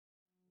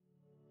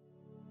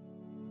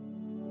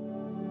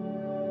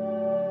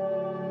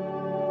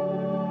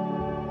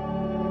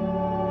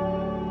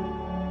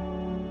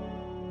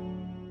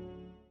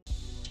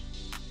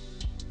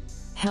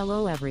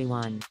Hello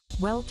everyone.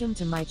 Welcome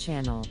to my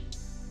channel.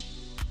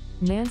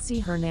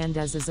 Nancy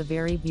Hernandez is a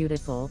very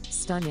beautiful,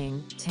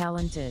 stunning,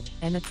 talented,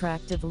 and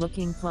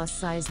attractive-looking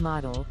plus-size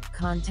model,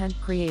 content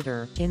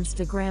creator,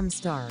 Instagram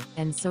star,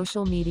 and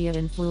social media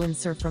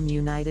influencer from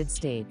United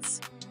States.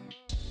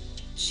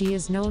 She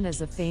is known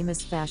as a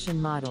famous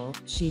fashion model.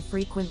 She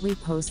frequently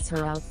posts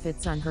her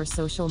outfits on her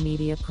social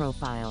media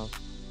profile.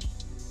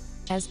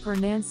 As per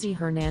Nancy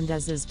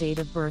Hernandez's date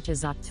of birth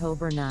is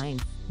October 9,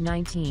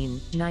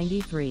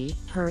 1993,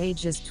 her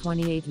age is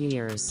 28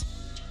 years.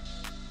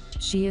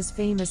 She is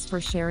famous for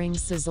sharing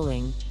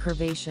sizzling,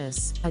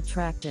 curvaceous,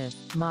 attractive,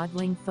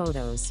 modeling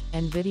photos,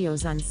 and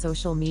videos on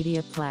social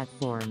media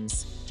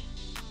platforms.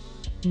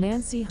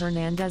 Nancy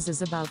Hernandez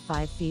is about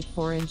 5 feet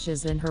 4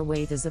 inches and her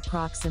weight is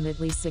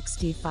approximately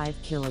 65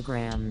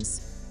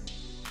 kilograms.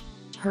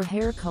 Her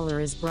hair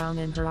color is brown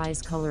and her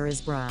eyes color is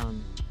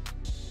brown.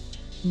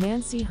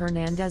 Nancy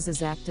Hernandez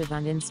is active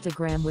on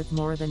Instagram with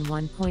more than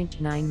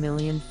 1.9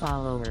 million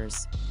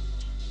followers.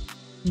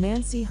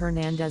 Nancy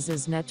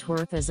Hernandez's net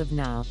worth as of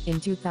now, in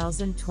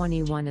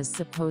 2021 is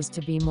supposed to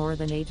be more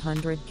than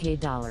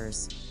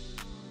 $800K.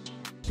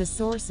 The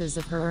sources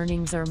of her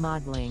earnings are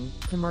modeling,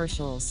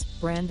 commercials,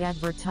 brand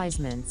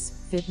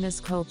advertisements, fitness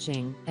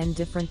coaching, and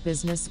different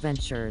business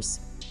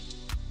ventures.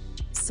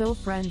 So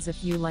friends,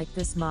 if you like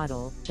this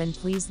model, then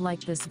please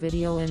like this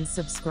video and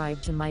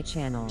subscribe to my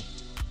channel.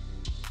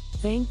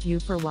 Thank you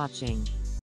for watching.